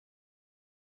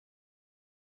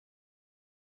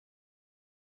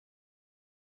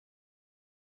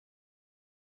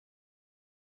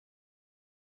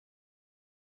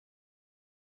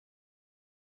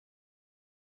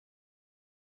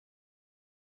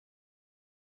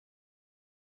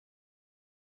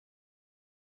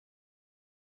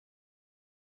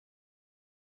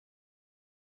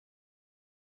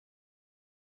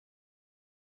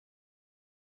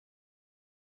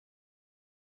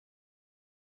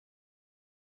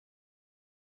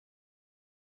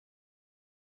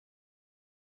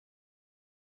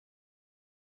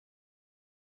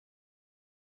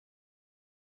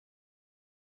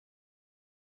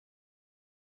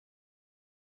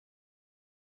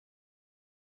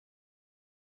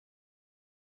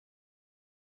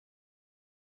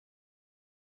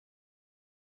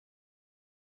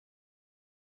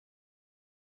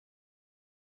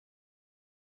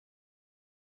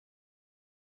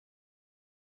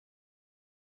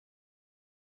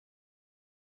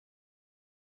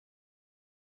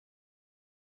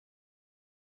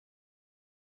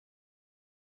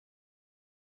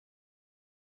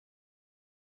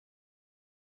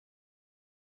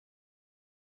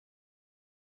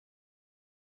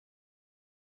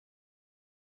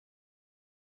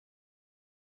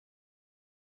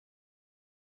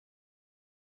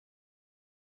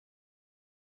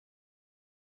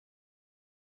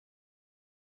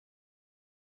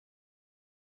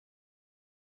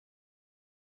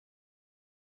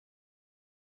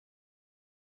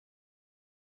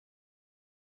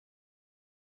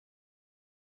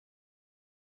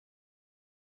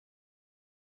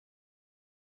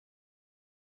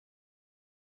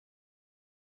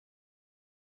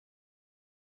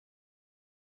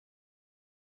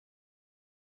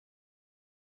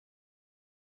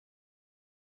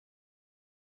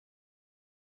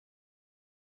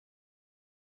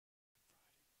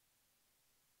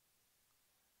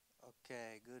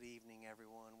Okay, good evening,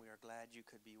 everyone. We are glad you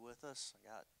could be with us. I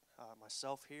got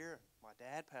myself here, my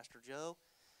dad, Pastor Joe,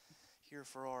 here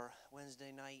for our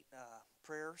Wednesday night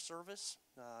prayer service.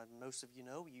 Most of you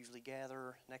know we usually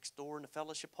gather next door in the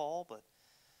fellowship hall, but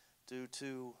due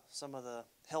to some of the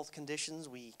health conditions,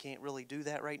 we can't really do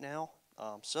that right now.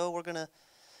 So we're going to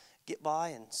get by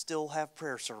and still have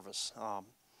prayer service.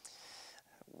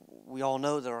 We all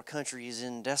know that our country is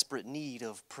in desperate need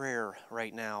of prayer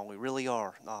right now. We really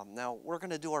are. Now, we're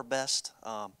going to do our best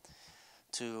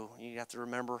you have to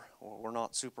remember, we're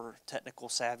not super technical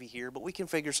savvy here, but we can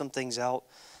figure some things out.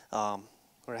 We're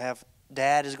going to have,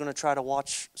 Dad is going to try to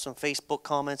watch some Facebook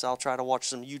comments. I'll try to watch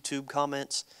some YouTube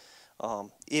comments.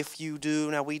 If you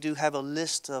do, now we do have a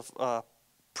list of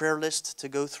prayer list to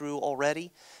go through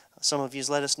already. Some of you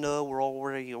let us know. We're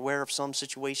already aware of some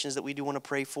situations that we do want to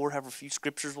pray for. Have a few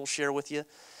scriptures we'll share with you.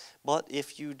 But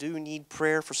if you do need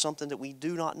prayer for something that we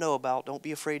do not know about, don't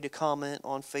be afraid to comment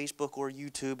on Facebook or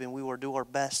YouTube, and we will do our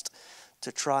best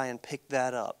to try and pick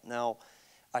that up. Now,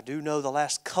 I do know the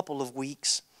last couple of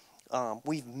weeks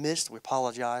we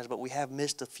apologize, but we have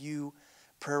missed a few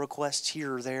prayer requests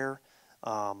here or there.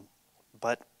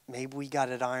 But maybe we got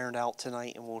it ironed out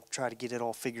tonight, and we'll try to get it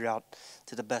all figured out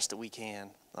to the best that we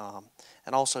can.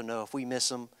 And also know if we miss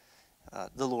them,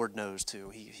 the Lord knows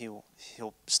too.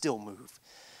 He'll still move.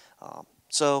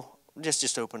 So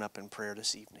just open up in prayer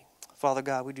this evening. Father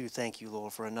God, we do thank you,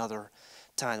 Lord, for another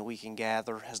time that we can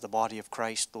gather as the body of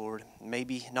Christ, Lord.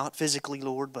 Maybe not physically,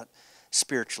 Lord, but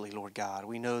spiritually, Lord God.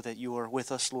 We know that you are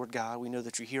with us, Lord God. We know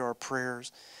that you hear our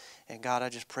prayers. And God, I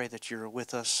just pray that you're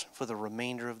with us for the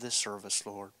remainder of this service,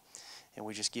 Lord. And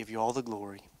we just give you all the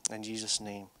glory. In Jesus'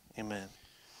 name, amen.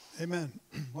 Amen.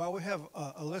 Well, we have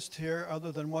a list here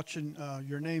other than watching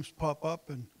your names pop up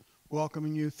and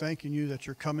welcoming you, thanking you that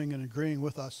you're coming and agreeing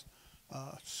with us.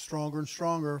 Stronger and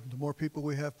stronger, the more people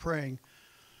we have praying.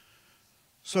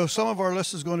 So some of our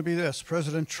list is going to be this.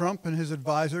 President Trump and his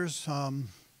advisors,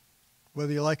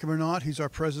 whether you like him or not, he's our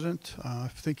president. I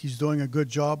think he's doing a good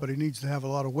job, but he needs to have a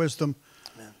lot of wisdom.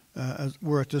 As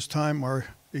we're at this time, our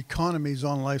economy is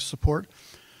on life support.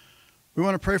 We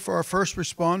want to pray for our first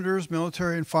responders,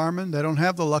 military and firemen. They don't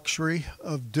have the luxury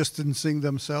of distancing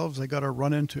themselves. They got to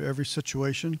run into every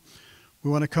situation. We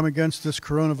want to come against this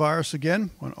coronavirus again.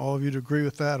 I want all of you to agree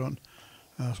with that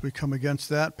as we come against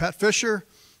that. Pat Fisher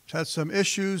has had some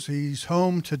issues. He's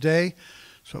home today,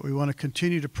 so we want to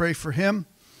continue to pray for him.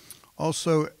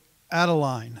 Also,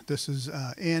 Adeline. This is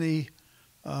Annie,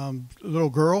 little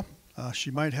girl.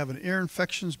 She might have an ear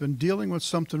infection. She's been dealing with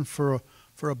something for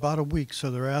about a week. So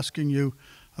they're asking you,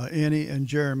 Annie and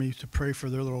Jeremy, to pray for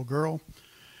their little girl.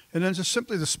 And then just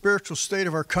simply the spiritual state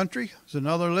of our country is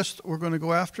another list we're going to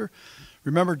go after.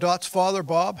 Remember, Dot's father,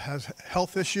 Bob, has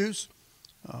health issues.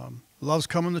 Loves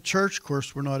coming to church. Of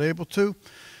course, we're not able to.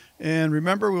 And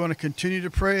remember, we want to continue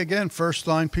to pray. Again, first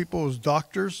line people is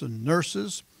doctors and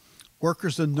nurses,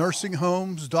 workers in nursing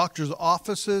homes, doctors'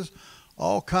 offices,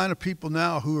 all kind of people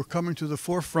now who are coming to the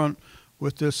forefront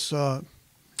with this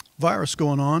virus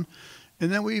going on.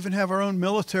 And then we even have our own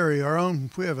military,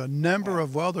 we have a number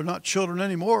of, well, they're not children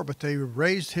anymore, but they were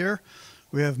raised here.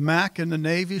 We have Mac in the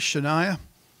Navy, Shania,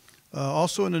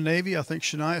 also in the Navy. I think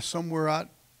Shania somewhere out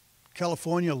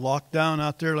California, locked down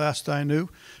out there last I knew.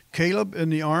 Caleb in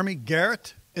the Army,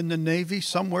 Garrett in the Navy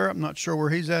somewhere. I'm not sure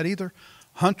where he's at either.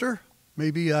 Hunter,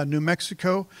 maybe New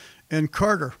Mexico, and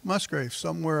Carter Musgrave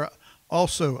somewhere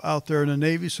also out there in the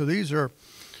Navy. So these are,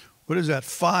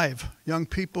 5 young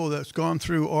people that's gone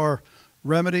through our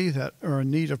remedy that are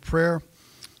in need of prayer.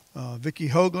 Vicki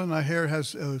Hoagland, I hear,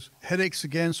 has headaches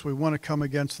again, so we want to come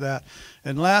against that.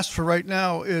 And last for right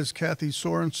now is Kathy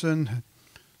Sorensen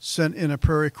sent in a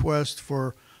prayer request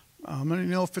for, I don't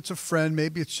know if it's a friend,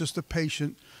 maybe it's just a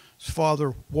patient. His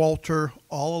father, Walter,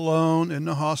 all alone in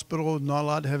the hospital, not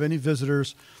allowed to have any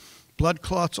visitors. Blood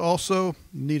clots also,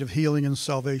 in need of healing and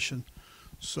salvation.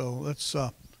 So let's...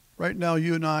 right now,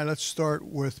 you and I, let's start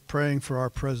with praying for our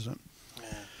president.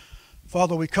 Amen.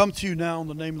 Father, we come to you now in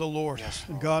the name of the Lord. Yes,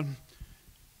 Lord. And God,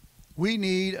 we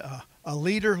need a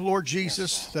leader, Lord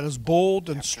Jesus, yes, that is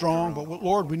bold and strong. But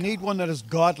Lord, we need one that is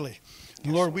godly.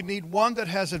 Yes, Lord, we need one that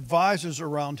has advisors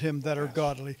around him that are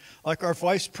godly, like our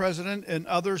vice president and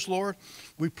others, Lord.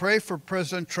 We pray for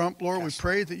President Trump, Lord. We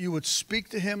pray that you would speak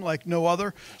to him like no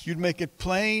other. You'd make it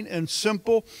plain and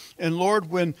simple. And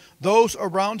Lord, when those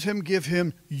around him give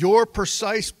him your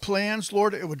precise plans,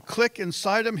 Lord, it would click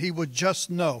inside him. He would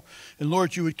just know. And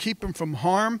Lord, you would keep him from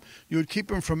harm. You would keep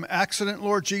him from accident,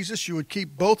 Lord Jesus. You would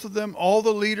keep both of them, all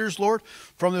the leaders, Lord,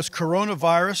 from this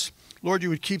coronavirus. Lord, you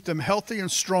would keep them healthy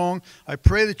and strong. I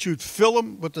pray that you'd fill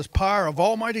them with the power of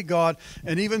Almighty God.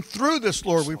 And even through this,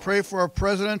 Lord, we pray for our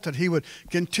president that he would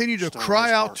continue to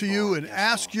cry out to you and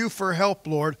ask you for help,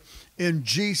 Lord, in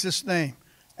Jesus' name.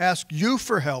 Ask you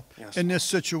for help in this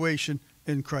situation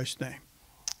in Christ's name.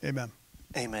 Amen.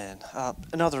 Amen.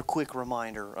 Another quick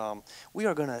reminder, we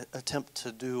are going to attempt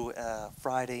to do a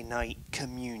Friday night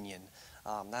communion.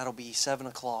 That'll be 7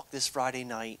 o'clock this Friday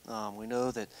night. We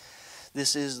know that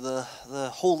this is the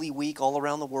Holy Week all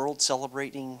around the world,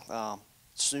 celebrating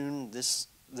soon. This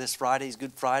Friday is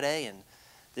Good Friday, and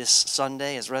this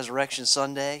Sunday is Resurrection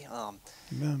Sunday.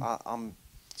 I'm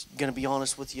going to be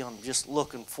honest with you, I'm just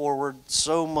looking forward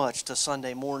so much to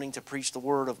Sunday morning to preach the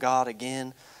Word of God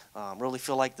again. Really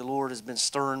feel like the Lord has been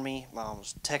stirring me. I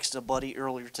was texting a buddy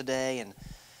earlier today, and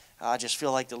I just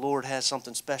feel like the Lord has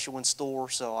something special in store,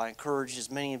 so I encourage as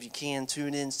many of you can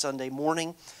tune in Sunday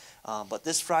morning. But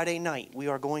this Friday night, we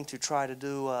are going to try to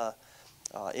do,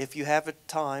 if you have a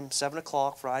time, 7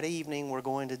 o'clock Friday evening, we're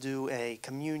going to do a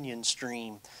communion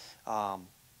stream.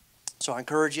 So I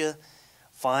encourage you,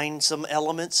 find some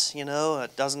elements, you know.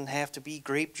 It doesn't have to be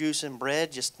grape juice and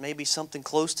bread, just maybe something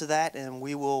close to that, and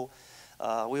we will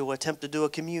attempt to do a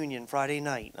communion Friday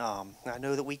night. I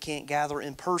know that we can't gather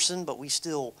in person, but we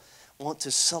still want to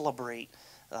celebrate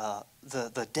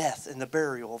the death and the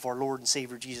burial of our Lord and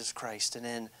Savior Jesus Christ. And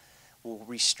then we'll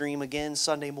restream again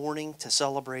Sunday morning to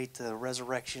celebrate the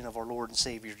resurrection of our Lord and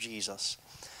Savior Jesus.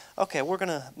 Okay, we're going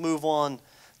to move on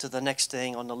to the next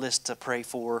thing on the list to pray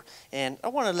for. And I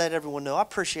want to let everyone know, I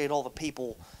appreciate all the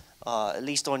people, at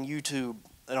least on YouTube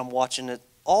that I'm watching it,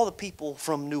 all the people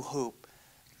from New Hope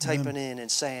typing in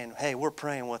and saying, hey, we're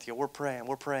praying with you, we're praying,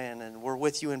 and we're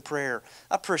with you in prayer.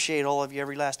 I appreciate all of you,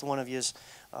 every last one of you is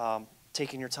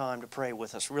taking your time to pray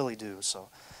with us, really do. So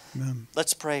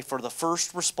let's pray for the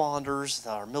first responders,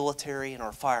 our military, and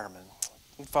our firemen.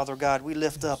 Father God, we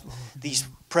lift up these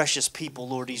precious people,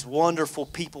 Lord, these wonderful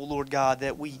people, Lord God,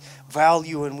 that we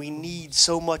value and we need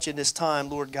so much in this time,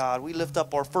 Lord God. We lift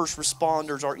up our first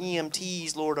responders, our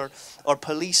EMTs, Lord, our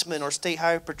policemen, our state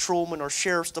highway patrolmen, our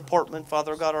sheriff's department,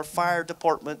 Father God, our fire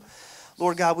department.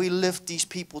 Lord God, we lift these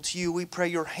people to you. We pray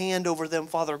your hand over them,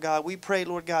 Father God. We pray,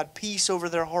 Lord God, peace over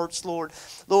their hearts, Lord.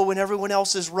 Lord, when everyone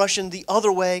else is rushing the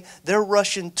other way, they're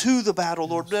rushing to the battle,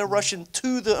 Lord. They're rushing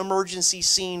to the emergency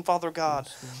scene, Father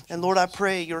God. And Lord, I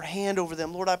pray your hand over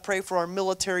them. Lord, I pray for our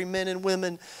military men and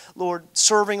women, Lord,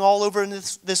 serving all over in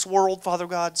this world, Father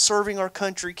God, serving our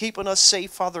country, keeping us safe,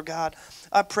 Father God.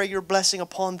 I pray your blessing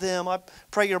upon them. I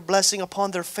pray your blessing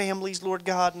upon their families, Lord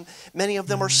God. And many of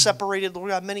them are separated, Lord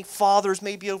God. Many fathers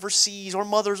may be overseas or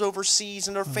mothers overseas,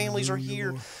 and their families are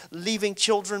here, leaving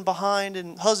children behind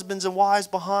and husbands and wives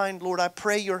behind. Lord, I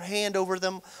pray your hand over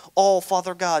them all,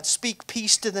 Father God. Speak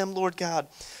peace to them, Lord God.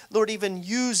 Lord, even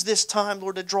use this time,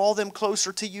 Lord, to draw them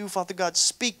closer to you, Father God.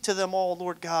 Speak to them all,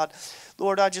 Lord God.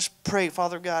 Lord, I just pray,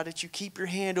 Father God, that you keep your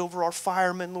hand over our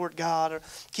firemen, Lord God, or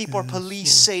keep our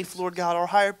police safe, Lord God, our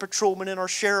highway patrolmen and our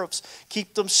sheriffs.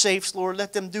 Keep them safe, Lord.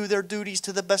 Let them do their duties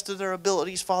to the best of their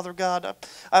abilities, Father God.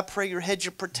 I pray your hedge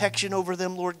of protection over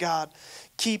them, Lord God.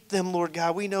 Keep them, Lord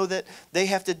God. We know that they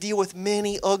have to deal with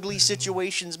many ugly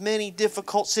situations, many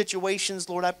difficult situations,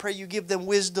 Lord. I pray you give them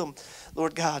wisdom,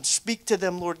 Lord God. Speak to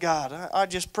them, Lord God. I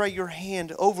just pray your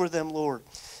hand over them, Lord.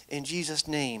 In Jesus'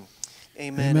 name.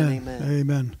 Amen and amen.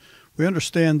 Amen. We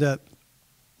understand that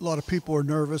a lot of people are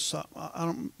nervous. I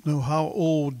don't know how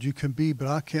old you can be, but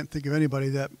I can't think of anybody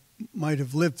that might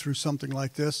have lived through something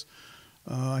like this.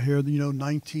 I hear,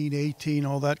 19, 18,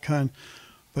 all that kind.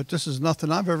 But this is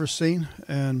nothing I've ever seen,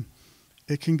 and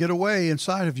it can get away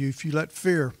inside of you if you let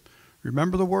fear.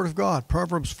 Remember the word of God.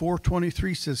 Proverbs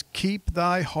 4:23 says, keep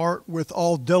thy heart with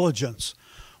all diligence.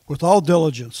 With all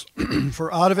diligence,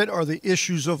 for out of it are the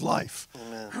issues of life.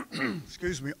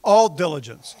 Excuse me, all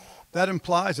diligence. That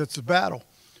implies it's a battle.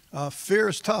 Fear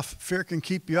is tough. Fear can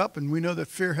keep you up, and we know that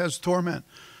fear has torment.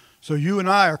 So you and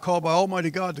I are called by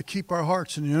Almighty God to keep our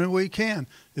hearts, and the only way we can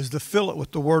is to fill it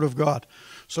with the Word of God.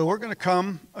 So we're going to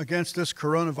come against this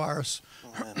coronavirus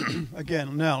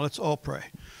again. Now, let's all pray.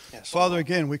 Yes, Father, Lord.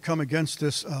 Again, we come against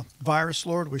this virus,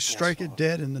 Lord. We strike it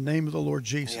dead in the name of the Lord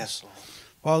Jesus. Yes, Lord.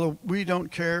 Father, we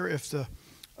don't care if the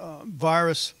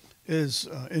virus is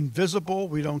invisible.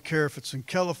 We don't care if it's in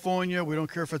California. We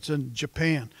don't care if it's in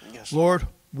Japan. Yes, Lord,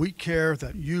 we care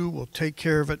that you will take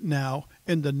care of it now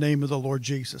in the name of the Lord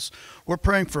Jesus. We're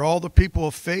praying for all the people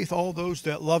of faith, all those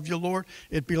that love you, Lord.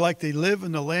 It'd be like they live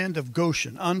in the land of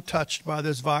Goshen, untouched by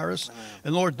this virus. Amen.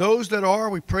 And Lord, those that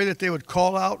are, we pray that they would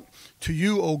call out to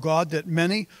you, O God, that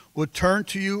many would turn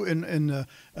to you in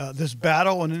this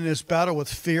battle and in this battle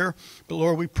with fear. But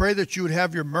Lord, we pray that you would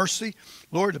have your mercy.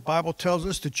 Lord, the Bible tells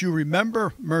us that you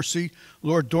remember mercy,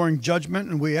 Lord, during judgment.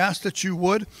 And we ask that you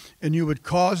would, and you would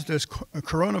cause this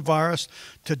coronavirus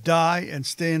to die and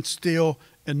stand still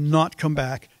and not come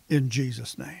back in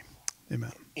Jesus' name.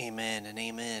 Amen. Amen and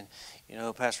amen. You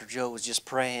know, Pastor Joe was just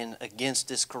praying against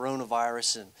this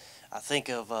coronavirus, and I think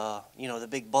of, the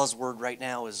big buzzword right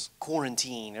now is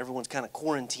quarantine. Everyone's kind of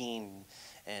quarantined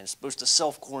and supposed to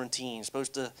self-quarantine,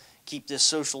 supposed to keep this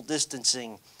social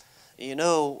distancing. You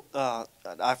know,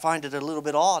 I find it a little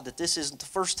bit odd that this isn't the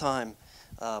first time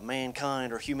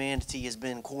mankind or humanity has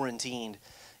been quarantined.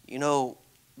 You know,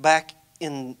 back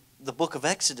in the book of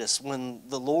Exodus, when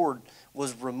the Lord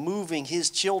was removing his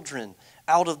children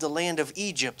out of the land of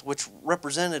Egypt, which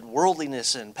represented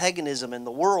worldliness and paganism in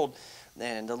the world,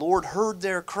 and the Lord heard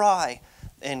their cry,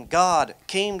 and God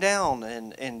came down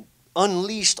and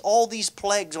unleashed all these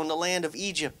plagues on the land of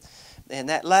Egypt. And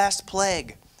that last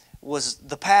plague was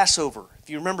the Passover. If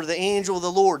you remember, the angel of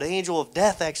the Lord, the angel of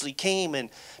death, actually came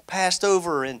and passed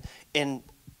over. And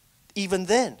even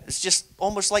then, it's just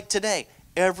almost like today.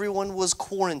 Everyone was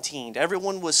quarantined.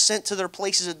 Everyone was sent to their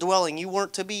places of dwelling. You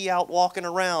weren't to be out walking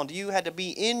around. You had to be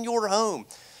in your home.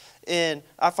 And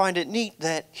I find it neat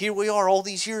that here we are all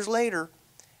these years later,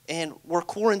 and we're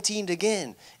quarantined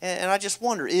again. And I just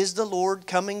wonder, is the Lord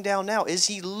coming down now? Is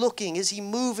he looking? Is he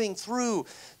moving through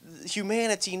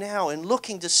humanity now and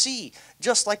looking to see,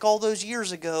 just like all those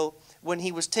years ago when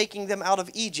he was taking them out of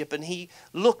Egypt, and he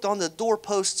looked on the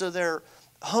doorposts of their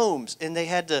homes, and they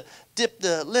had to dip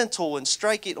the lintel and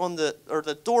strike it on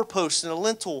the doorpost and the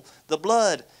lintel, the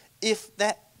blood. If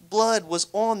that blood was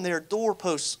on their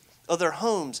doorposts of their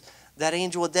homes, that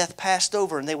angel of death passed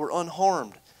over and they were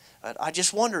unharmed. I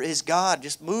just wonder, is God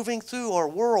just moving through our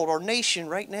world, our nation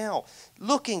right now,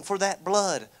 looking for that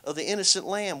blood of the innocent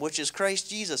lamb, which is Christ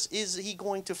Jesus? Is he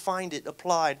going to find it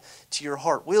applied to your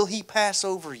heart? Will he pass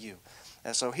over you?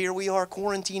 And so here we are,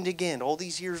 quarantined again all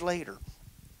these years later.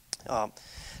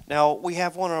 Now we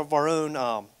have one of our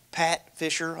own, Pat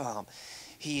Fisher.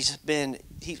 He's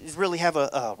really have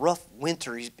a rough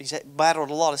winter. He's battled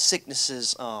a lot of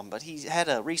sicknesses, but he had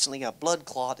recently a blood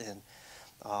clot, and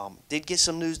did get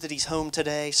some news that he's home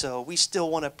today. So we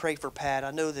still want to pray for Pat.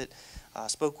 I know that I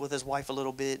spoke with his wife a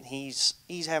little bit, and he's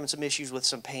having some issues with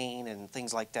some pain and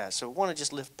things like that. So we want to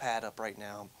just lift Pat up right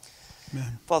now.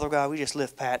 Amen. Father God, we just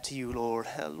lift Pat to you, Lord.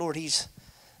 Lord, he's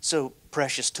so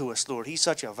precious to us, Lord. He's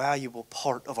such a valuable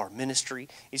part of our ministry.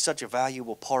 He's such a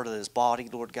valuable part of his body,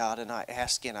 Lord God. And I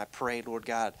ask and I pray, Lord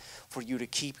God, for you to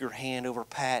keep your hand over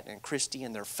Pat and Christy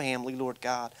and their family, Lord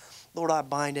God. Lord, I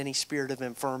bind any spirit of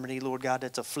infirmity, Lord God,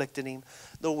 that's afflicting him.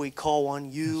 Lord, we call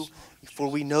on you, for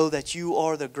we know that you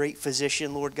are the great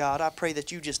physician, Lord God. I pray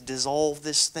that you just dissolve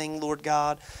this thing, Lord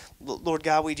God. Lord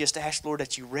God, we just ask, Lord,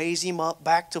 that you raise him up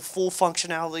back to full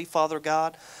functionality, Father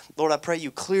God. Lord, I pray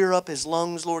you clear up his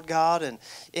lungs, Lord God, and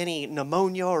any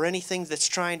pneumonia or anything that's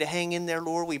trying to hang in there,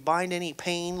 Lord. We bind any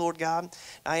pain, Lord God.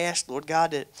 I ask, Lord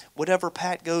God, that whatever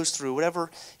Pat goes through,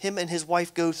 whatever him and his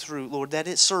wife go through, Lord, that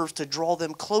it serves to draw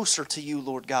them closer to you,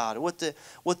 Lord God. What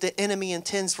the enemy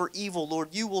intends for evil, Lord,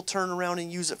 you will turn around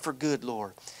and use it for good,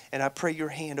 Lord. And I pray your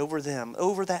hand over them,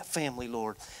 over that family,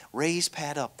 Lord. Raise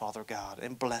Pat up, Father God,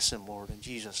 and bless him, Lord, in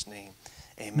Jesus' name.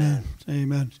 Amen.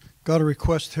 Amen. Got a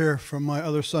request here from my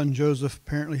other son, Joseph.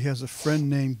 Apparently he has a friend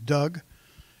named Doug,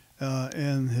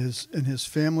 and his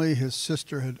family, his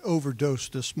sister had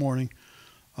overdosed this morning.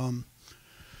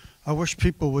 I wish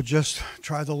people would just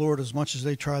try the Lord as much as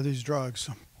they try these drugs.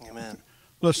 Amen.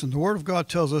 Listen, the Word of God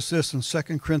tells us this in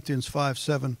 2 Corinthians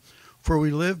 5:7. For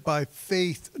we live by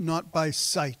faith, not by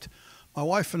sight. My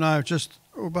wife and I are just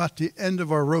about the end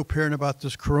of our rope hearing about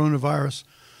this coronavirus.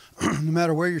 No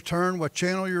matter where you turn, what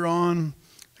channel you're on,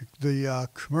 the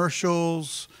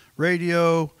commercials,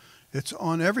 radio, it's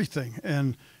on everything.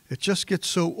 And it just gets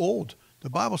so old. The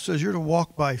Bible says you're to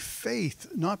walk by faith,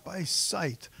 not by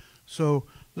sight. So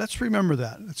let's remember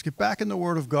that. Let's get back in the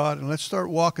Word of God, and let's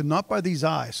start walking not by these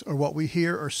eyes or what we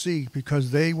hear or see, because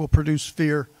they will produce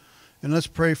fear. And let's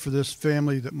pray for this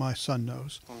family that my son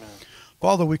knows. Amen.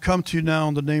 Father, we come to you now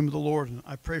in the name of the Lord, and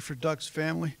I pray for Doug's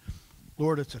family.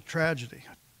 Lord, it's a tragedy.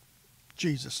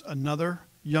 Jesus, another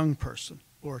young person,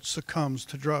 Lord, succumbs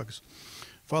to drugs.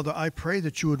 Father, I pray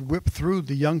that you would whip through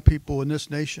the young people in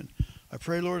this nation. I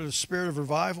pray, Lord, that the spirit of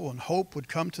revival and hope would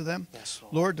come to them. Yes,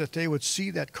 Lord, that they would see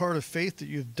that card of faith that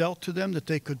you've dealt to them, that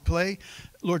they could play,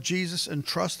 Lord Jesus, and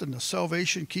trust in the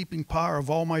salvation-keeping power of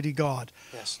Almighty God.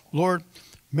 Yes. Lord,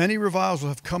 Many revivals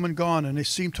have come and gone, and they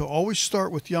seem to always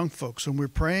start with young folks. And we're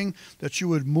praying that you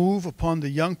would move upon the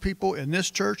young people in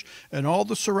this church and all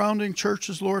the surrounding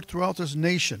churches, Lord, throughout this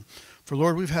nation. For,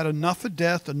 Lord, we've had enough of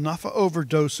death, enough of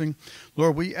overdosing.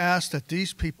 Lord, we ask that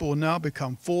these people will now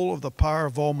become full of the power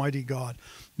of Almighty God.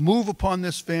 Move upon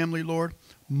this family, Lord.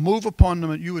 Move upon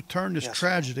them, that you would turn this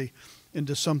tragedy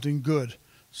into something good,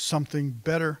 something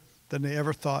better than they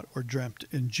ever thought or dreamt.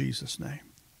 In Jesus' name,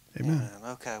 amen.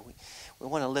 Okay, we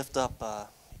want to lift up a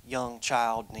young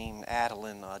child named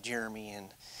Adeline, Jeremy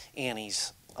and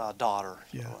Annie's daughter.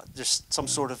 Yeah. Just some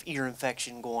sort of ear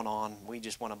infection going on. We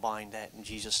just want to bind that in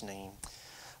Jesus' name.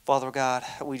 Father God,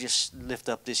 we just lift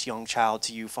up this young child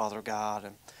to you, Father God.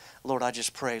 And Lord, I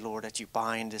just pray, Lord, that you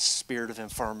bind this spirit of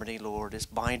infirmity, Lord.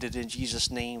 Just bind it in Jesus'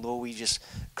 name, Lord. We just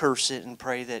curse it and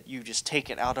pray that you just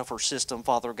take it out of her system,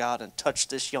 Father God, and touch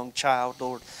this young child,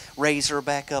 Lord. Raise her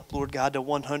back up, Lord God, to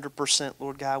 100%,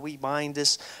 Lord God. We bind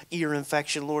this ear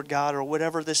infection, Lord God, or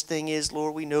whatever this thing is,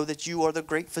 Lord. We know that you are the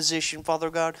great physician,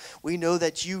 Father God. We know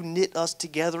that you knit us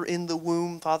together in the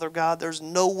womb, Father God. There's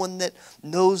no one that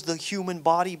knows the human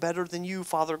body better than you,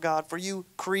 Father God, for you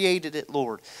created it,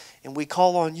 Lord. And we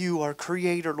call on you, our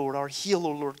creator, Lord, our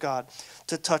healer, Lord God,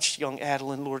 to touch young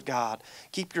Adeline, Lord God.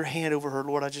 Keep your hand over her,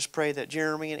 Lord. I just pray that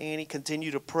Jeremy and Annie continue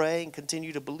to pray and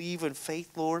continue to believe in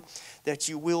faith, Lord, that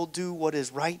you will do what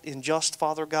is right and just,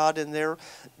 Father God, in their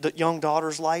young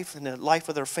daughter's life and the life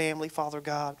of their family, Father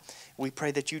God. We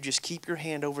pray that you just keep your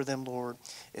hand over them, Lord.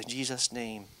 In Jesus'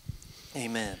 name,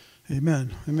 amen.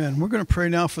 Amen. Amen. We're going to pray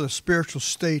now for the spiritual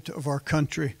state of our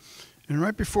country. And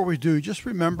right before we do, just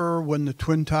remember when the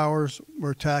Twin Towers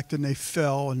were attacked and they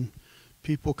fell and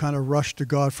people kind of rushed to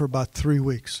God for about 3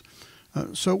 weeks.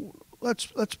 So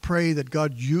let's pray that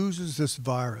God uses this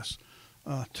virus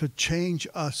to change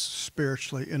us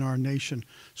spiritually in our nation,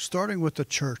 starting with the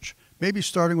church, maybe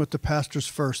starting with the pastors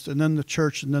first, and then the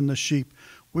church, and then the sheep.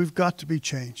 We've got to be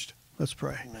changed. Let's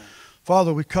pray. Amen.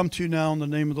 Father, we come to you now in the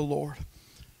name of the Lord.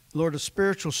 Lord, the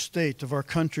spiritual state of our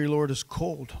country, Lord, is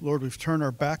cold. Lord, we've turned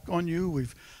our back on you.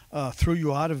 We've threw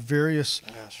you out of various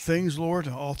things, Lord,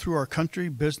 all through our country,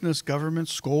 business, government,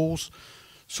 schools.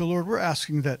 So, Lord, we're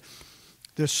asking that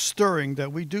this stirring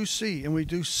that we do see and we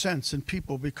do sense in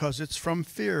people because it's from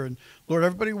fear. And, Lord,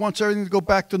 everybody wants everything to go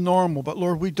back to normal, but,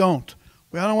 Lord, we don't.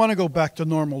 I don't want to go back to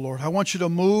normal, Lord. I want you to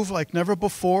move like never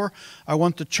before. I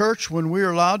want the church, when we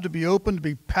are allowed to be open, to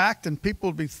be packed, and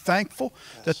people to be thankful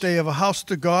that they have a house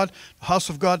of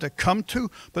God to come to,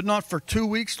 but not for 2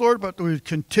 weeks, Lord, but they would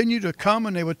continue to come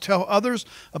and they would tell others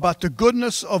about the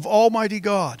goodness of Almighty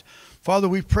God. Father,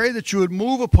 we pray that you would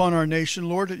move upon our nation,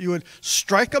 Lord, that you would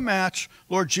strike a match,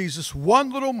 Lord Jesus, one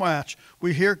little match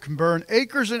we hear can burn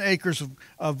acres and acres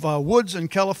of woods in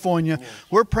California. Yes.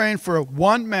 We're praying for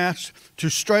one match to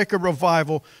strike a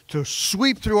revival, to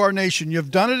sweep through our nation. You've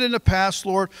done it in the past,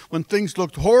 Lord, when things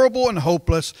looked horrible and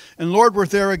hopeless, and Lord, we're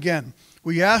there again.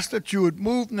 We ask that you would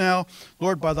move now,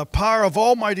 Lord, by the power of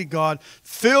Almighty God.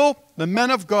 Fill the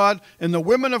men of God and the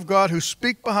women of God who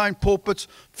speak behind pulpits.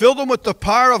 Fill them with the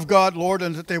power of God, Lord,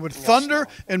 and that they would thunder Lord.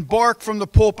 And bark from the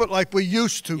pulpit like we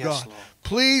used to, God. Lord.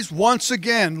 Please, once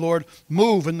again, Lord,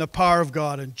 move in the power of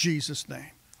God in Jesus' name.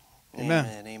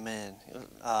 Amen. Amen.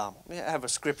 I have a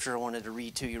scripture I wanted to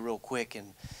read to you real quick,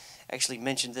 and actually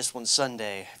mentioned this one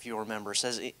Sunday, if you remember. It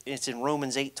says, it's in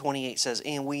Romans 8:28, says,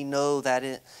 and we know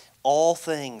that all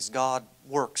things God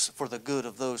works for the good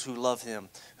of those who love him,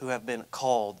 who have been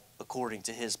called according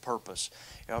to his purpose.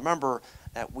 Now, remember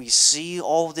that we see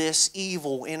all this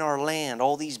evil in our land,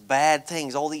 all these bad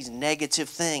things, all these negative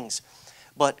things,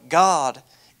 but God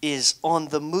is on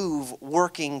the move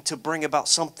working to bring about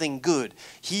something good.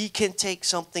 He can take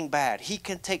something bad. He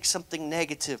can take something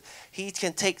negative. He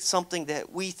can take something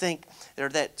that we think or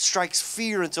that strikes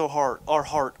fear into our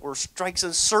heart, or strikes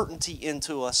uncertainty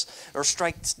into us, or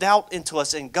strikes doubt into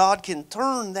us, and God can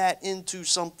turn that into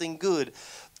something good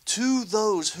to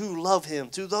those who love him,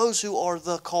 to those who are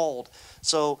the called.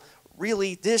 So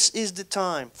really, this is the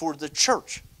time for the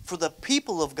church, for the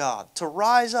people of God to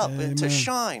rise up and to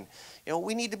shine. You know,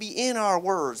 we need to be in our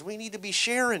words. We need to be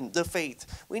sharing the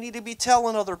faith. We need to be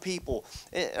telling other people.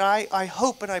 And I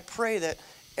hope and I pray that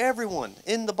everyone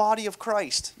in the body of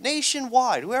Christ,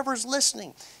 nationwide, whoever's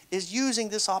listening, is using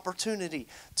this opportunity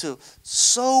to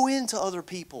sow into other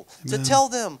people, Amen. To tell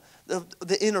them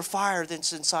the inner fire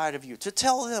that's inside of you, to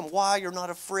tell them why you're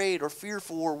not afraid or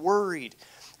fearful or worried.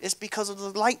 It's because of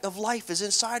the light of life is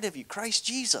inside of you, Christ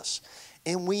Jesus.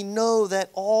 And we know that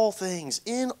in all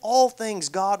things,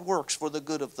 God works for the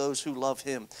good of those who love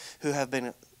him, who have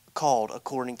been called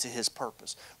according to his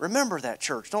purpose. Remember that,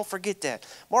 church. Don't forget that.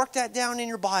 Mark that down in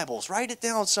your Bibles. Write it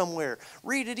down somewhere.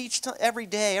 Read it every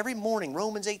day, every morning.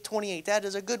 Romans 8:28. That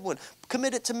is a good one.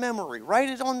 Commit it to memory. Write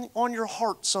it on your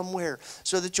heart somewhere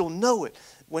so that you'll know it.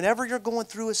 Whenever you're going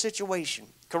through a situation,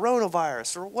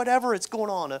 coronavirus or whatever it's going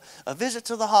on, a visit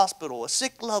to the hospital, a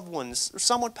sick loved one, or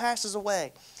someone passes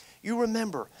away, you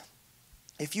remember,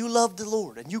 if you love the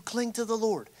Lord and you cling to the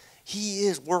Lord, He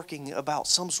is working about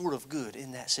some sort of good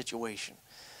in that situation.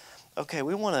 Okay,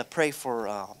 we want to pray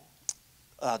for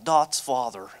Dot's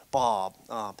father, Bob.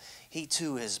 He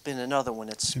too has been another one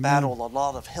that's battled a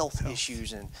lot of health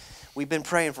issues, and we've been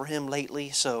praying for him lately.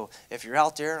 So if you're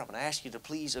out there, I'm going to ask you to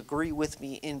please agree with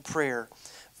me in prayer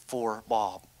for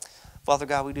Bob. Father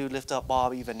God, we do lift up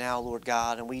Bob even now, Lord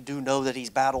God, and we do know that he's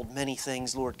battled many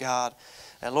things, Lord God.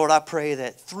 And Lord, I pray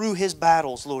that through his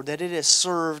battles, Lord, that it has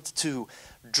served to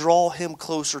draw him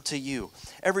closer to you.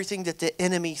 Everything that the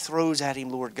enemy throws at him,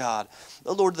 Lord God.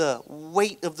 Lord, the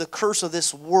weight of the curse of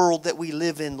this world that we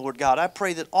live in, Lord God. I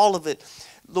pray that all of it,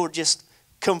 Lord, just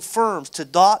confirms to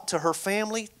Dot, to her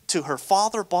family, to her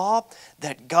father, Bob,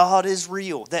 that God is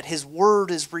real, that His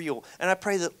Word is real. And I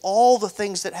pray that all the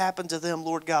things that happen to them,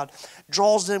 Lord God,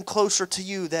 draws them closer to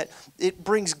you, that it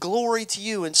brings glory to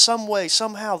you in some way,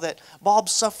 somehow, that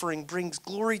Bob's suffering brings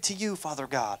glory to you, Father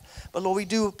God. But Lord, we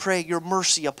do pray your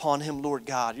mercy upon him, Lord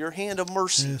God, your hand of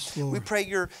mercy. Yes, Lord. We pray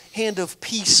your hand of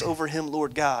peace over him,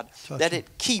 Lord God, that it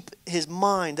keep his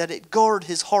mind, that it guard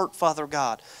his heart, Father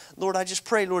God. Lord, I just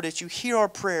pray, Lord, that you hear our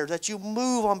prayers, that you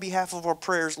move on behalf of our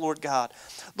prayers, Lord God.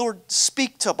 Lord,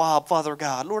 speak to Bob, Father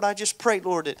God. Lord, I just pray,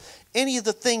 Lord, that any of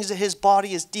the things that his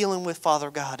body is dealing with, Father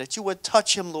God, that you would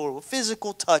touch him, Lord, with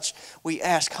physical touch. We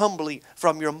ask humbly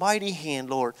from your mighty hand,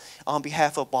 Lord, on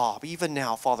behalf of Bob. Even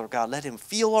now, Father God, let him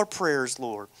feel our prayers,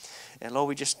 Lord. And Lord,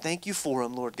 we just thank you for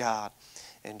him, Lord God.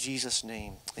 In Jesus'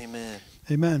 name, amen.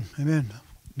 Amen. Amen.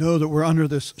 Know that we're under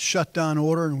this shutdown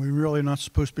order, and we're really not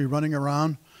supposed to be running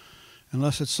around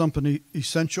unless it's something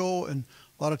essential, and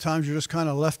a lot of times you're just kind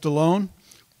of left alone.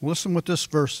 Listen what this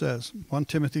verse says. 1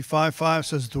 Timothy 5:5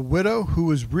 says, "The widow who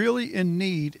is really in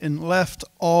need and left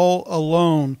all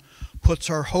alone puts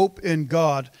her hope in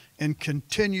God and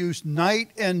continues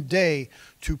night and day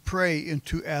to pray and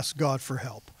to ask God for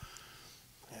help."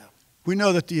 Yeah. We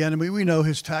know that the enemy, we know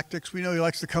his tactics. We know he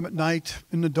likes to come at night,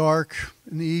 in the dark,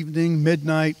 in the evening,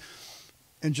 midnight,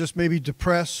 and just maybe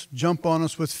depress, jump on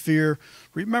us with fear.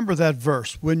 Remember that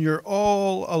verse. When you're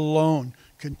all alone,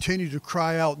 continue to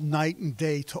cry out night and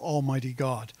day to Almighty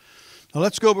God. Now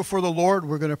let's go before the Lord.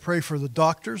 We're going to pray for the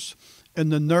doctors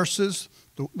and the nurses,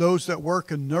 those that work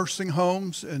in nursing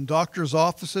homes and doctors'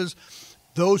 offices,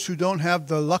 those who don't have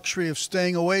the luxury of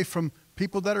staying away from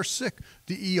people that are sick,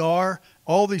 the ER,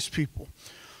 all these people.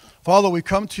 Father, we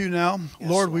come to you now. Yes,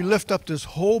 Lord, we lift up this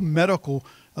whole medical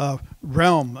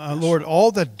realm, Lord,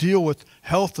 all that deal with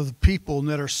health of the people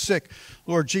that are sick,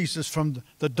 Lord Jesus, from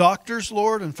the doctors,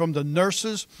 Lord, and from the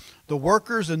nurses, the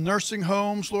workers in nursing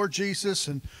homes, Lord Jesus,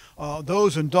 and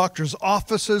those in doctors'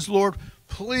 offices, Lord.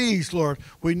 Please, Lord,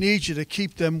 we need you to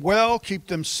keep them well, keep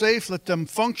them safe, let them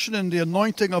function in the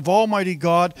anointing of Almighty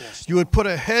God. Yes, you would put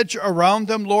a hedge around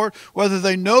them, Lord, whether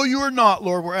they know you or not,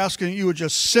 Lord. We're asking you would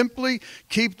just simply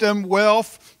keep them well,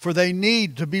 for they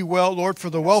need to be well, Lord, for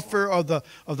the welfare of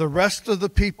the rest of the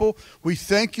people. We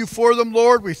thank you for them,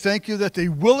 Lord. We thank you that they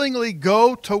willingly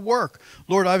go to work.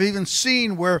 Lord, I've even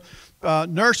seen where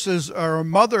nurses or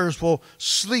mothers will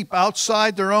sleep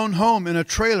outside their own home in a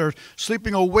trailer,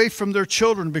 sleeping away from their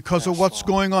children because of what's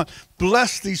going on.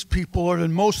 Bless these people, Lord,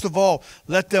 and most of all,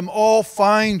 let them all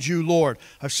find you, Lord.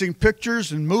 I've seen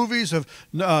pictures and movies of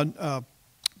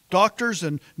doctors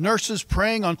and nurses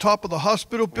praying on top of the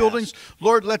hospital buildings. Yes.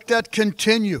 Lord, let that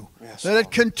continue. Yes, let it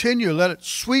continue. Let it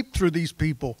sweep through these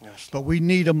people. Yes, but we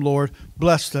need them, Lord.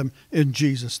 Bless them in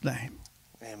Jesus' name.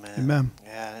 Amen. Amen.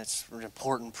 Yeah, it's an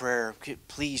important prayer.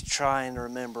 Please try and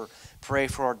remember, pray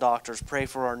for our doctors, pray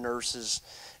for our nurses,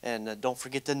 and don't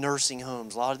forget the nursing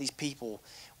homes. A lot of these people,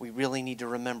 we really need to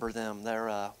remember them. There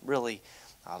are really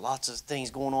lots of things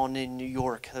going on in New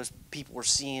York. Those people are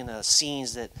seeing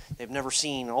scenes that they've never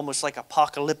seen, almost like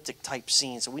apocalyptic type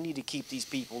scenes. So we need to keep these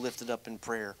people lifted up in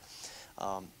prayer.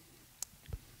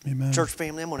 Amen. Church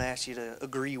family, I'm going to ask you to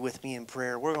agree with me in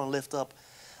prayer. We're going to lift up,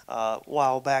 a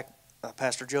while back,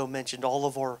 Pastor Joe mentioned all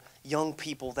of our young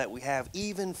people that we have,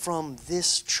 even from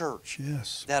this church,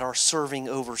 Yes. that are serving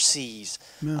overseas.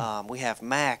 Amen. We have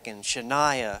Mac and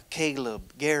Shania,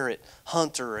 Caleb, Garrett,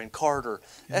 Hunter, and Carter.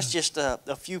 That's just a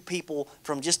few people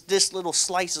from just this little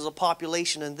slices of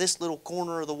population in this little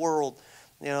corner of the world,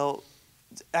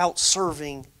 out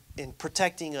serving and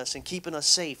protecting us and keeping us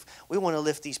safe. We want to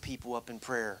lift these people up in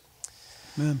prayer.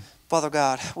 Amen. Father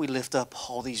God, we lift up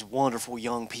all these wonderful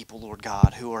young people, Lord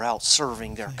God, who are out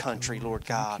serving their Thank you, country, Lord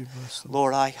Thank God. you, bless them.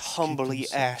 Lord, I them humbly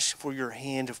safe. ask for your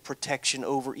hand of protection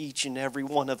over each and every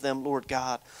one of them, Lord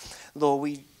God. Lord,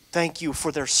 we thank you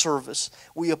for their service.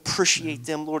 We appreciate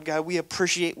them, Lord God. We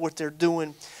appreciate what they're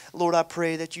doing. Lord, I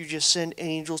pray that you just send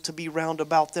angels to be round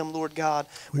about them, Lord God,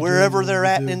 We do, wherever Lord, they're we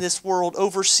at do. in this world,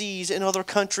 overseas, in other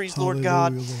countries, Lord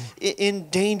God, Hallelujah, Lord. in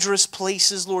dangerous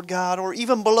places, Lord God, or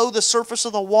even below the surface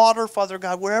of the water, Father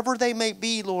God, wherever they may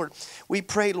be, Lord. We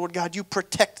pray, Lord God, you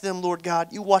protect them, Lord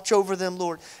God. You watch over them,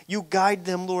 Lord. You guide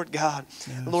them, Lord God.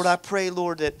 Yes. Lord, I pray,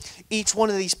 Lord, that each one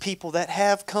of these people that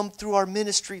have come through our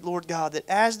ministry, Lord God, that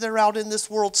as they're out in this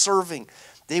world serving,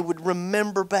 they would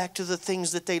remember back to the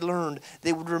things that they learned.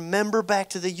 They would remember back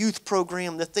to the youth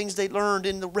program, the things they learned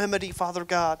in the remedy, Father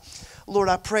God. Lord,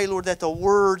 I pray, Lord, that the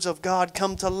words of God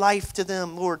come to life to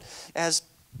them, Lord, as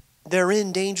they're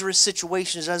in dangerous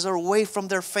situations, as they're away from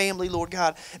their family, Lord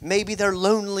God. Maybe they're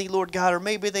lonely, Lord God, or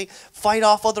maybe they fight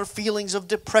off other feelings of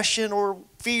depression or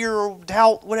fear or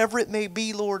doubt, whatever it may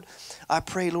be, Lord. I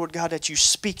pray, Lord God, that you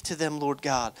speak to them, Lord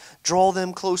God. Draw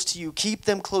them close to you. Keep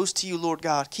them close to you, Lord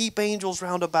God. Keep angels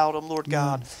round about them, Lord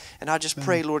God. And I just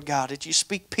pray, Lord God, that you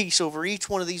speak peace over each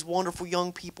one of these wonderful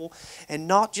young people, and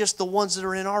not just the ones that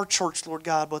are in our church, Lord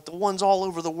God, but the ones all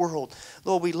over the world.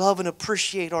 Lord, we love and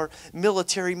appreciate our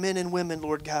military men and women,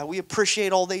 Lord God. We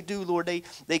appreciate all they do, Lord.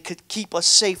 They could keep us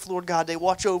safe, Lord God. They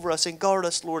watch over us and guard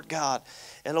us, Lord God.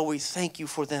 And Lord, we thank you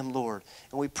for them, Lord.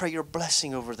 And we pray your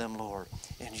blessing over them, Lord.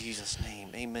 In Jesus' name,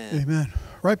 amen. Amen.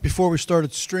 Right before we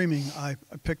started streaming, I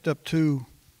picked up two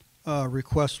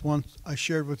requests. One, I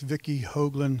shared with Vicki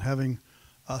Hoagland having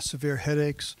severe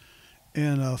headaches,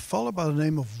 and followed by the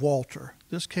name of Walter.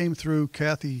 This came through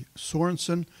Kathy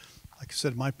Sorensen. Like I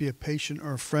said, it might be a patient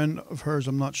or a friend of hers,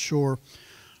 I'm not sure.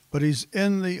 But he's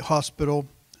in the hospital,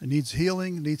 needs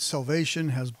healing, needs salvation,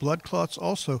 has blood clots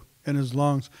also in his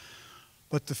lungs.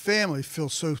 But the family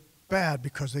feels so bad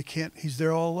because they can't, he's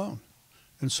there all alone.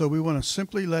 And so we want to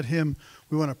simply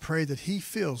we want to pray that he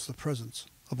feels the presence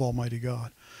of Almighty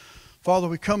God. Father,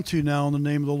 we come to you now in the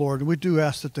name of the Lord, and we do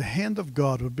ask that the hand of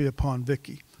God would be upon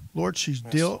Vicki. Lord, she's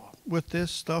dealt with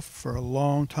this stuff for a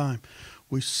long time.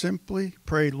 We simply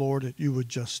pray, Lord, that you would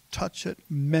just touch it,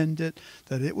 mend it,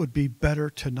 that it would be better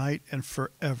tonight and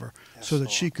forever, so that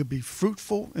she could be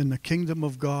fruitful in the kingdom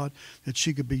of God, that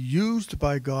she could be used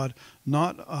by God,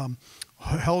 not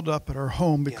held up at her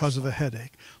home because of a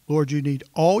headache. Lord, you need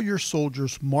all your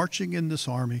soldiers marching in this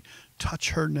army.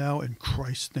 Touch her now in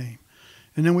Christ's name.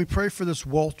 And then we pray for this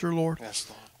Walter, Lord. Yes,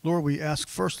 Lord. Lord, we ask,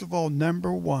 first of all,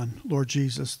 number one, Lord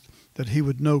Jesus, that he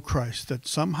would know Christ, that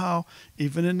somehow,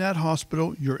 even in that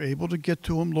hospital, you're able to get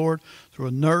to him, Lord, through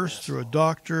a nurse, through a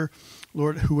doctor,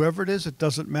 Lord, whoever it is, it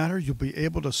doesn't matter. You'll be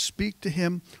able to speak to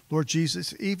him, Lord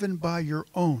Jesus, even by your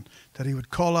own, that he would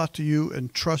call out to you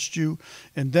and trust you.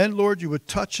 And then, Lord, you would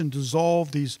touch and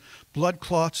dissolve these blood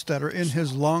clots that are in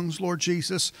his lungs, Lord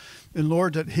Jesus. And,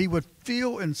 Lord, that he would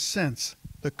feel and sense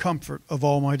the comfort of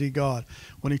Almighty God.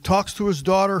 When he talks to his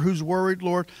daughter who's worried,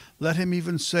 Lord, let him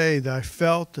even say that I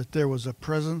felt that there was a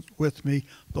presence with me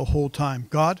the whole time.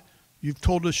 God, you've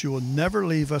told us you will never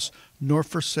leave us nor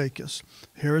forsake us.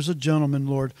 Here is a gentleman,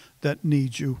 Lord, that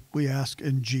needs you. We ask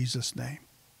in Jesus' name.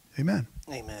 Amen.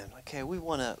 Amen. Okay, we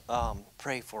want to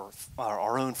pray for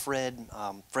our own Fred.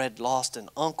 Fred lost an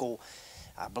uncle.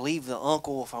 I believe the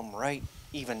uncle, if I'm right,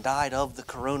 even died of the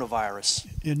coronavirus.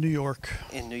 In New York.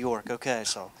 In New York. Okay,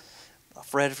 so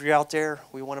Fred, if you're out there,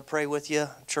 we want to pray with you.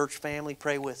 Church family,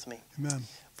 pray with me. Amen.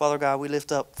 Father God, we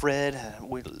lift up Fred.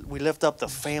 We lift up the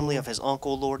family of his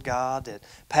uncle, Lord God, that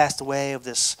passed away of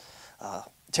this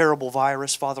terrible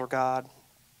virus, Father God.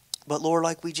 But Lord,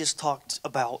 like we just talked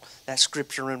about that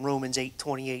scripture in Romans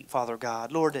 8:28, Father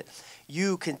God, Lord, that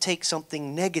you can take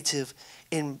something negative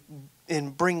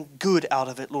and bring good out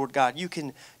of it, Lord God. You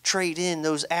can trade in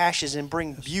those ashes and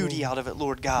bring beauty out of it,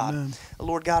 Lord God. Amen.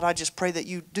 Lord God, I just pray that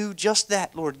you do just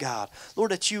that, Lord God.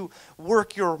 Lord, that you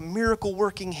work your miracle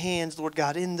working hands, Lord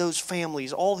God, in those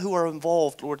families, all who are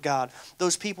involved, Lord God,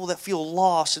 those people that feel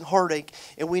loss and heartache.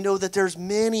 And we know that there's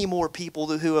many more people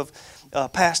who have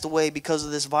passed away because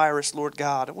of this virus, Lord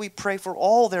God. And we pray for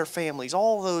all their families,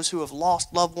 all those who have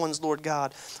lost loved ones, Lord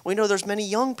God. We know there's many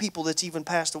young people that's even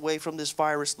passed away from this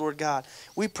virus, Lord God.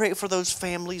 We pray for those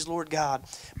families, Lord God.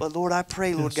 But Lord, I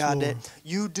pray, Lord God, Lord, that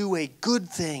you do a good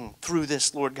thing through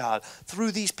this, Lord God,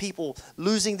 through these people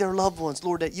losing their loved ones,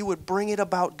 Lord, that you would bring it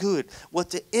about good. What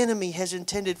the enemy has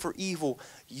intended for evil,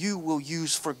 you will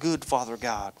use for good, Father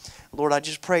God. Lord, I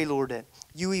just pray, Lord, that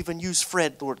you even use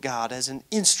Fred, Lord God, as an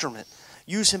instrument.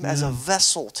 use him as a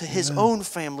vessel to his Amen. own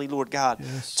family, Lord God,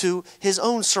 Yes. to his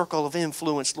own circle of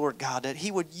influence, Lord God, that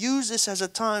he would use this as a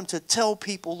time to tell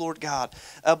people, Lord God,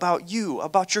 about you,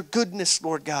 about your goodness,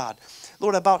 Lord God.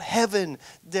 Lord, about heaven,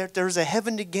 that there is a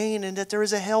heaven to gain and that there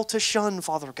is a hell to shun,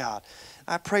 Father God.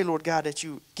 I pray, Lord God, that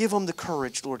you give them the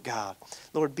courage, Lord God.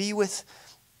 Lord, be with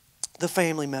the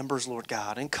family members, Lord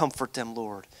God, and comfort them,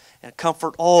 Lord. And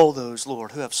comfort all those,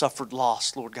 Lord, who have suffered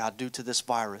loss, Lord God, due to this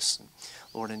virus.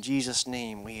 Lord, in Jesus'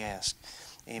 name we ask.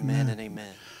 Amen and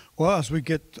amen. Well, as we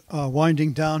get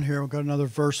winding down here, we've got another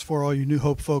verse for all you New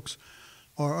Hope folks,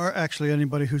 or actually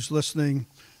anybody who's listening.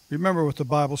 Remember what the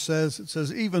Bible says. It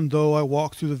says, even though I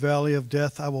walk through the valley of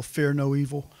death, I will fear no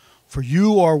evil. For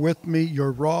you are with me,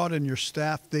 your rod and your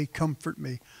staff, they comfort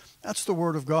me. That's the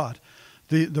word of God.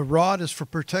 The rod is for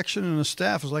protection, and the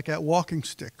staff is like that walking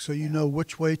stick, so you know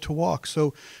which way to walk.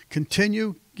 So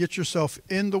continue, get yourself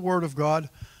in the word of God.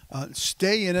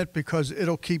 Stay in it, because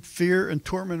it'll keep fear and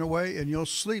torment away, and you'll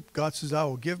sleep. God says, I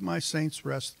will give my saints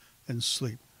rest and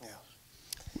sleep. Yeah.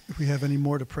 If we have any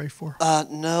more to pray for?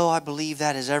 No, I believe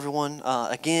that is everyone.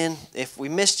 Again, if we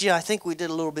missed you, I think we did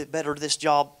a little bit better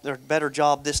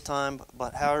job this time.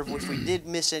 But however, if we did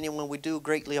miss anyone, we do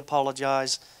greatly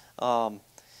apologize.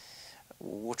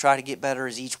 We'll try to get better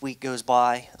as each week goes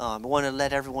by. I want to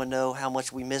let everyone know how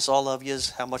much we miss all of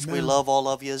yous, how much we Amen. love all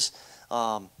of yous.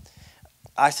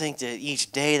 I think that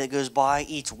each day that goes by,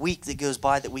 each week that goes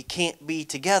by that we can't be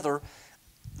together,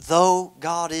 though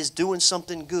God is doing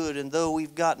something good and though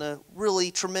we've gotten a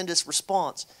really tremendous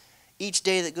response, each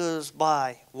day that goes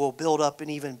by will build up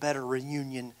an even better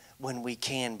reunion when we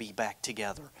can be back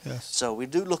together. Yes. So we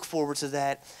do look forward to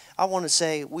that. I want to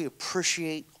say we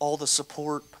appreciate all the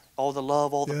support, all the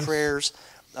love, all the Yes. prayers,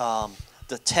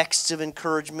 the texts of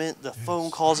encouragement, the phone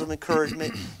calls of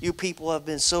encouragement. You people have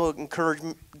been so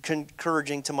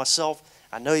encouraging to myself.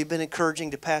 I know you've been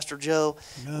encouraging to Pastor Joe.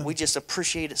 Amen. We just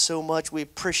appreciate it so much. We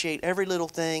appreciate every little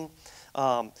thing.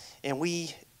 And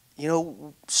we,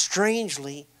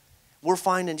 strangely, we're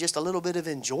finding just a little bit of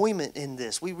enjoyment in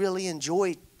this. We really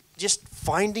enjoy just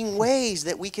finding ways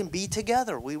that we can be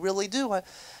together. We really do.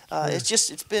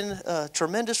 It's been a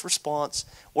tremendous response.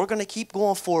 We're going to keep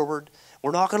going forward.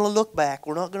 We're not going to look back.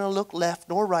 We're not going to look left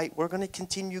nor right. We're going to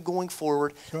continue going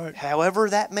forward. That's right. However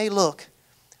that may look,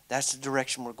 that's the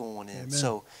direction we're going in. Amen.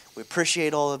 So we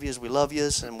appreciate all of you. We love you,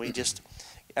 and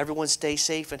everyone stay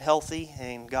safe and healthy,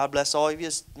 and God bless all of you.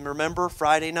 Remember,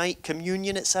 Friday night,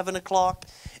 communion at 7 o'clock,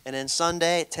 and then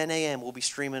Sunday at 10 a.m. we'll be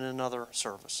streaming another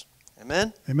service.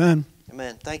 Amen? Amen.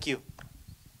 Amen. Thank you.